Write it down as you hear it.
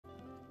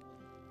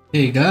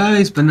Hey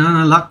guys,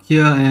 Banana Luck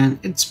here, and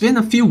it's been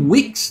a few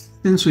weeks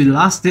since we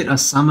last did a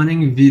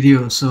summoning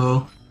video,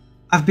 so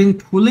I've been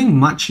pulling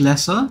much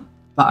lesser,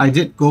 but I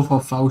did go for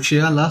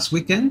Faucia last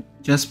weekend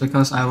just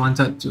because I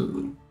wanted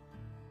to.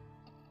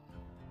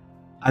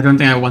 I don't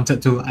think I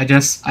wanted to.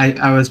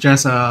 I was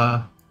just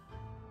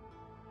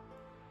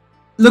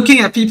looking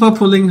at people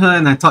pulling her,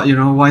 and I thought,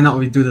 why not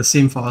we do the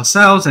same for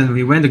ourselves? And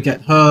we went to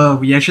get her.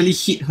 We actually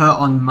hit her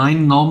on my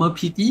normal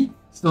PT,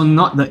 so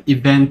not the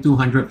event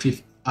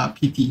 250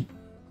 PT.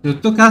 So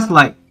it took us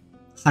like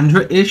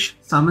 100-ish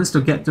summons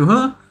to get to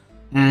her,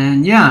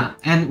 and yeah,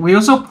 and we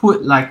also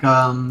put like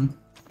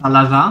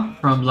Salazar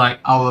from like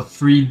our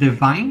free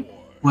divine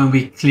when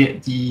we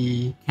cleared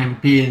the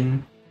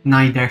campaign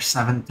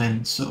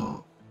 9-710.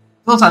 So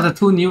those are the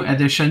two new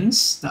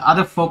additions. The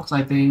other folks,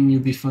 I think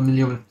you'll be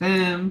familiar with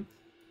them.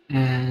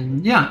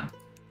 And yeah,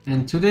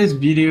 in today's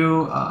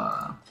video,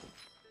 I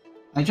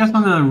just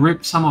want to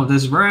rip some of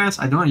this rares.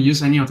 I don't want to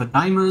use any of the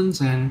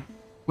diamonds, and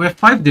we have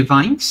 5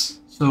 divines.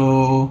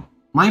 So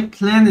my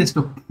plan is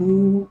to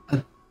pull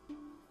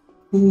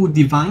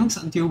divines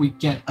until we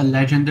get a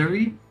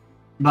legendary.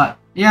 But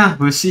yeah,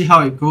 we'll see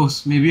how it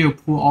goes. Maybe we'll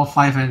pull all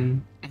 5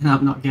 and end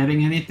up not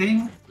getting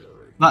anything.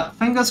 But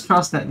fingers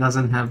crossed that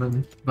doesn't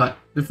happen. But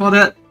before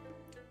that,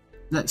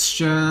 let's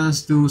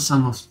just do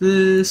some of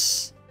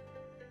this.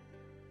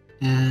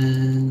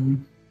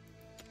 And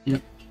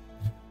yep.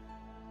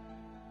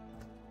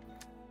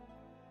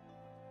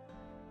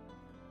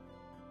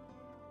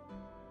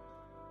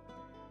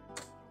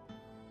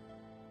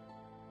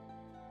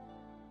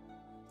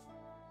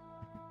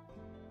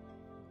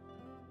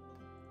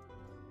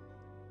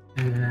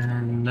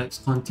 And let's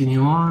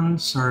continue on.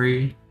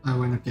 Sorry, I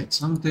want to get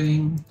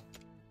something.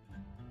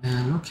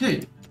 And okay,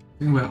 I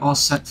think we're all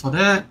set for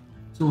that.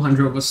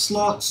 200 over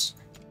slots.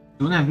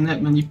 Don't have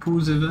that many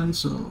pools even,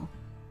 so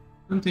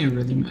I don't think it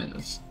really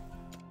matters.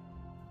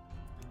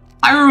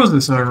 Pyros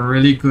is a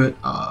really good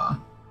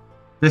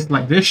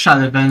this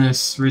shard event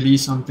is really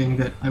something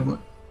that I would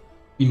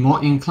be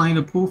more inclined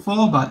to pull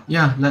for, but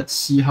yeah, let's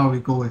see how we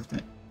go with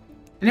that.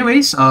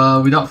 Anyways,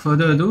 without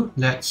further ado,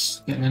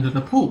 let's get into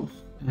the pools.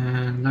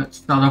 And let's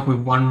start off with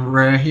one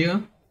rare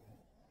here.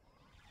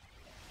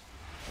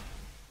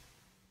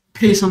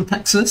 Pay some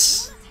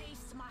taxes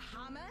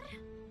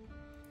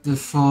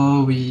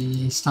before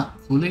we start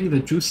pulling the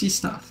juicy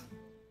stuff.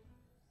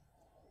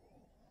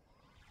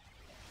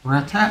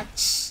 Rare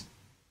tax.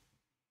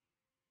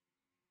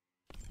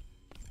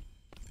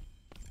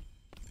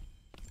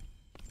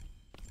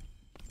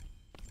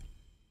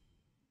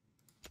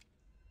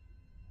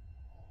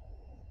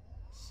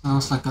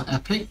 Sounds like an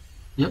epic.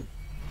 Yep.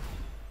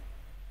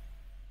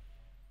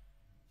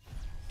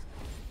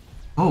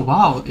 Oh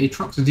wow,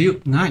 Aatrox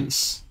Dupe,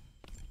 nice.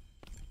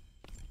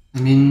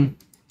 I mean,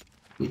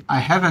 I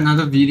have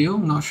another video,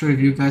 not sure if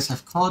you guys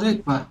have caught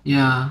it, but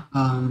yeah,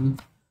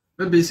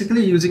 we're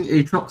basically using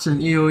Aatrox in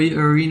AoE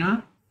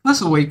Arena.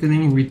 First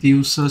Awakening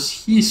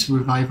reduces his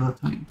revival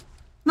time.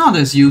 Not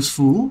as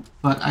useful,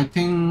 but I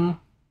think,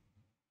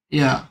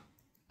 yeah,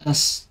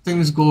 as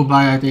things go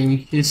by, I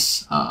think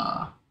his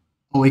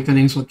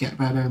Awakenings will get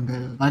better and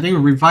better. I think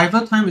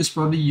revival time is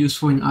probably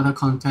useful in other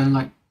content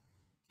like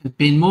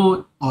campaign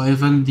mode or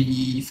even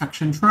the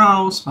faction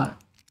trials, but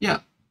yeah,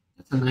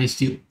 that's a nice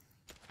deal.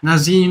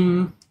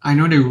 Nazim, I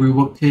know they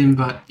reworked him,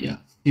 but yeah,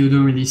 still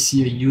don't really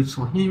see a use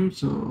for him,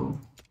 so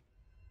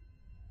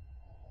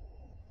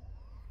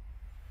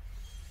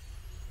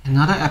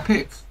another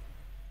epic.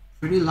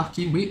 Pretty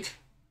lucky week.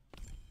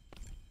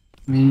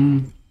 I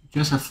mean,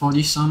 just have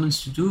 40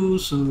 summons to do,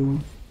 so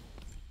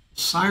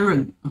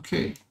Siren,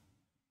 okay.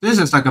 This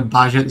is like a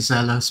budget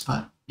Zealous,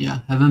 but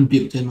yeah, haven't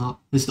built him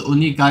up. He's the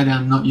only guy that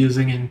I'm not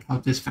using in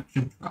Cultist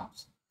Faction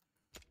Trials.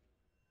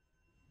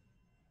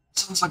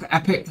 Sounds like an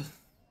epic.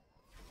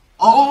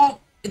 Oh,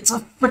 it's a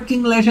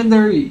freaking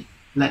legendary!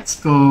 Let's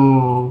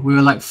go. We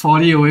were like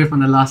 40 away from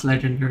the last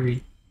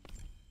legendary.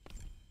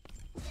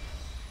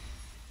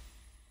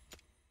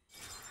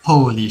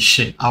 Holy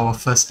shit, our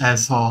first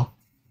Azhor.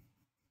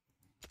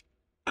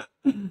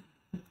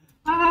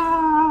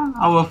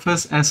 Our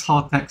first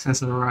Azhor Tax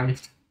has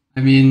arrived. I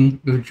mean,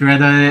 we've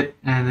dreaded it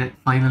and it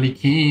finally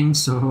came,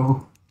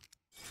 so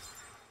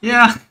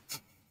yeah.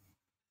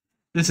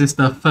 This is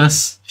the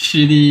first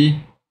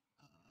shitty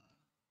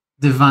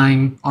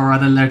divine, or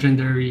rather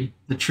legendary,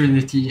 the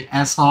Trinity,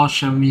 Azhor,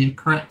 Shamir,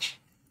 Tax.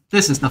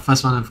 This is the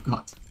first one I've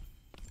got.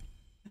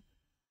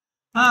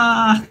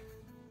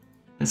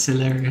 That's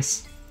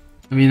hilarious.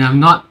 I mean, I'm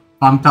not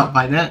bumped up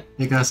by that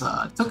because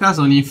it took us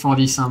only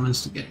 40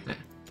 summons to get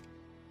there.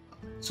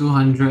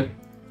 200,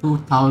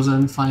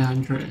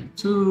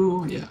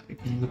 2,502. Yeah, you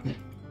can look at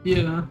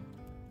here.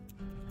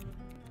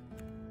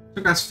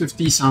 Took us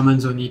 50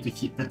 summons only to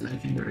hit that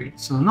legendary,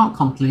 so not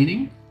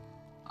complaining.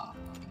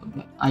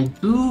 But I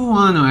do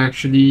want to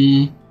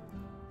actually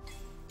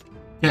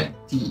get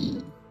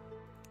the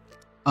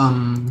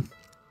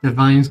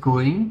divines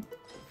going.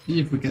 See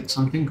if we get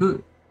something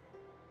good.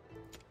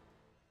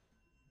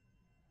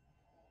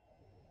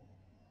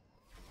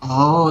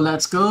 Oh,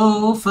 let's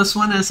go! First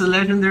one as a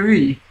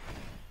legendary.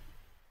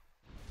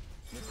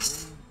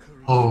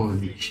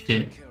 Holy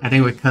shit. I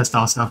think we cursed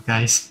ourselves,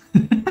 guys.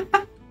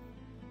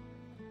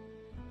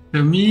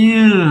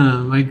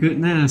 Shamir! My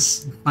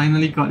goodness.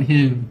 Finally got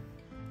him.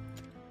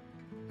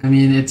 I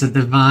mean, it's a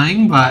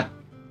divine, but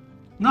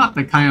not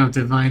the kind of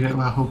divine that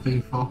we're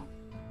hoping for.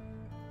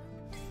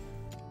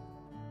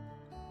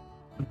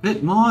 A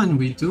bit more and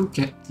we do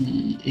get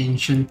the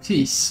ancient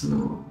piece,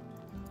 so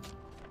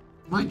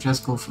might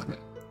just go for that.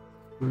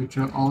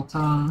 Spiritual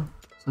altar.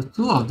 So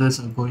two of these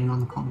are going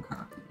on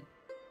concurrently.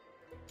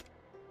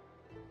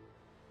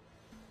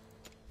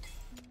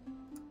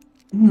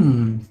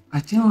 I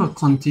think we'll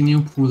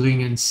continue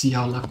pulling and see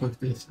our luck with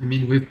this. I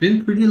mean, we've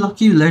been pretty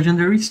lucky with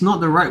legendaries,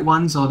 not the right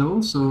ones although,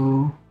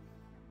 so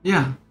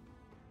yeah.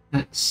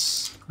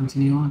 Let's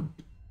continue on.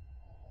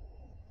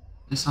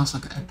 This sounds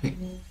like an epic.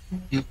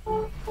 Yep.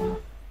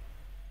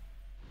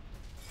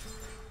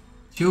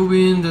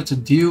 Win, that's a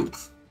dupe.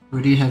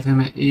 Already have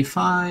him at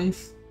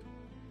A5.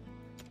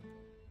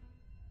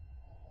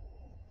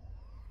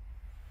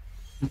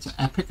 It's an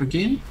epic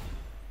again.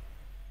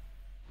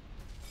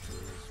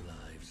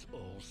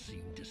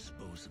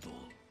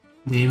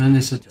 Damon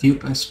is a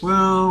dupe as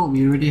well.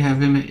 We already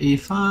have him at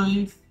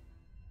A5.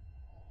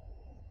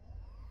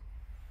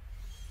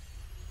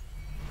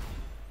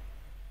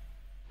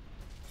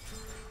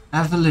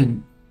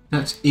 Evelyn,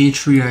 that's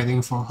A3 I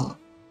think for her,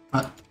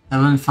 but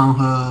haven't found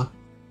her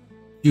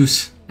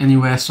use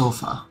anywhere so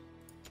far.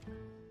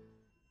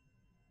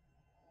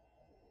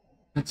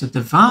 That's a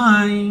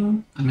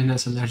divine. I mean,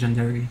 that's a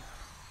legendary.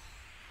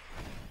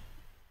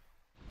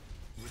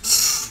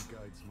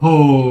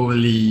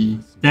 Holy,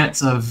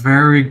 that's a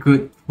very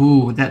good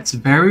pull. That's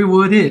very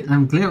worth it.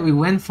 I'm glad we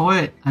went for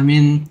it. I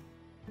mean,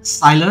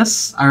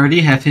 Silas, I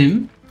already have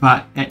him,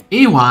 but at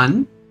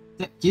A1,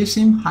 that gives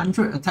him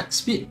 100 attack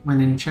speed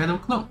when in Shadow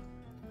Cloak.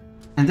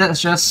 And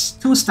that's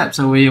just 2 steps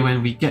away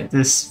when we get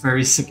this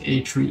very sick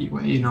A3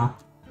 where, you know,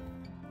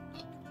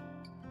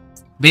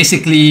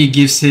 basically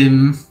gives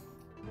him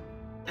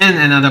and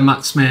another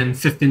marksman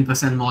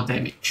 15% more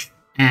damage.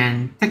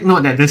 And take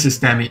note that this is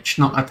damage,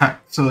 not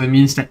attack. So it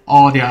means that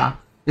all their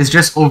it's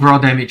just overall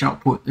damage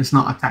output, it's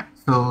not attack.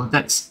 So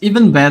that's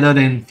even better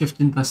than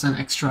 15%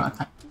 extra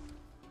attack.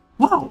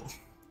 Wow!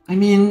 I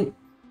mean,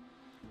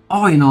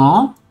 all in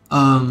all,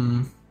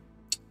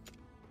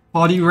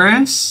 40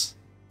 rares,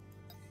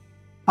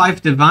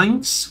 5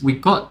 divines, we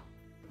got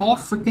 4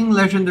 freaking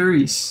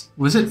legendaries.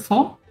 Was it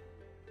 4?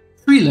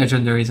 3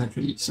 legendaries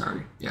actually,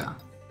 sorry. Yeah.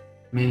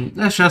 I mean,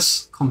 let's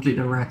just complete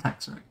the rare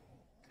tax, right?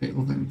 Okay,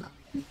 over and back.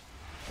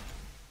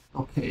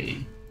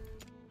 Okay.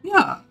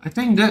 Yeah, I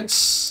think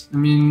that's, I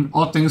mean,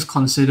 all things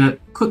considered,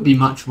 could be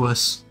much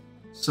worse.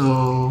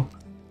 So,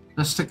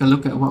 let's take a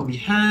look at what we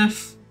have.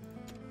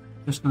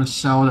 Just gonna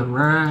sell the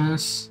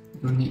rares.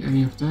 Don't need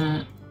any of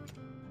that.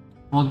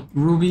 More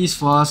rubies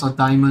for us or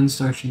diamonds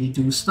to actually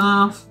do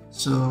stuff.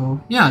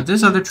 So yeah,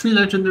 these are the 3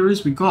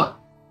 legendaries we got.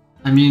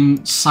 I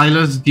mean,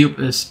 Silas Dupe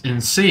is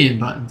insane,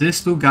 but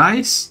these 2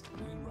 guys,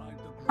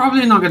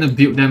 probably not gonna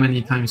build them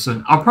anytime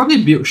soon. I'll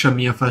probably build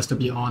Shamir first, to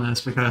be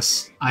honest,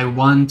 because I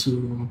want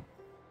to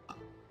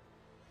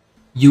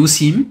use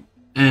him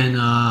and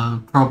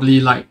probably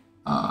like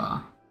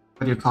what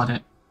do you call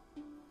that?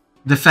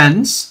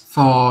 Defense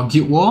for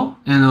Guild War,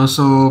 and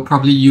also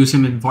probably use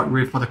him in Void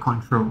Ray for the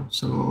control.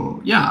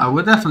 So yeah, I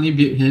would definitely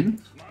build him.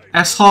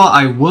 Azhor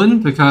I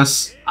won't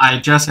because I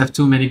just have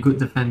too many good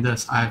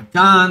defenders. I have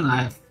Gun,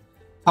 I have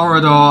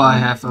Torador, I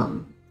have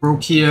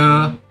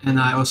Brokier, and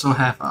I also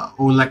have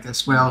Oleg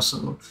as well.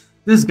 So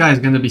this guy is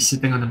going to be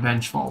sitting on the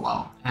bench for a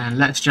while. And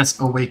let's just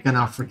awaken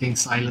our freaking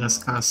Silas,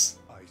 because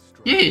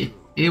yay,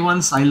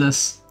 A1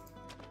 Silas.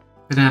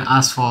 Couldn't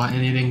ask for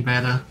anything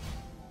better.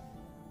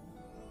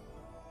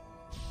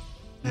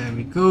 There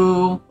we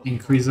go,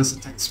 increases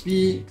attack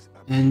speed,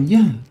 and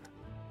yeah,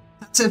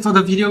 that's it for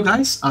the video,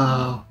 guys.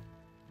 I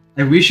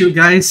wish you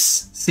guys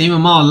same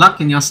amount of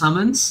luck in your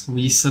summons.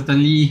 We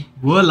certainly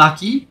were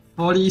lucky,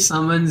 40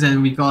 summons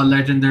and we got a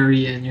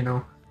legendary and, you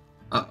know,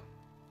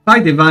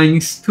 5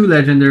 divines, 2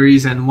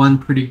 legendaries and 1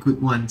 pretty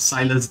good one,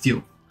 Silas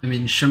Dupe. I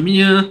mean,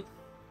 Shamir,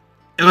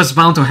 it was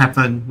bound to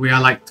happen. We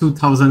are like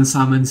 2,000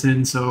 summons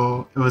in,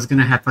 so it was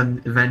gonna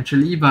happen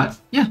eventually, but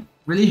yeah,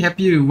 really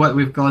happy with what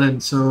we've gotten.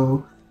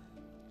 So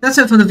that's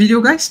it for the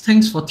video, guys.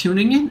 Thanks for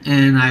tuning in,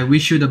 and I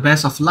wish you the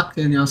best of luck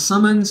in your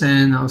summons,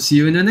 and I'll see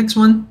you in the next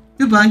one.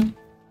 Goodbye.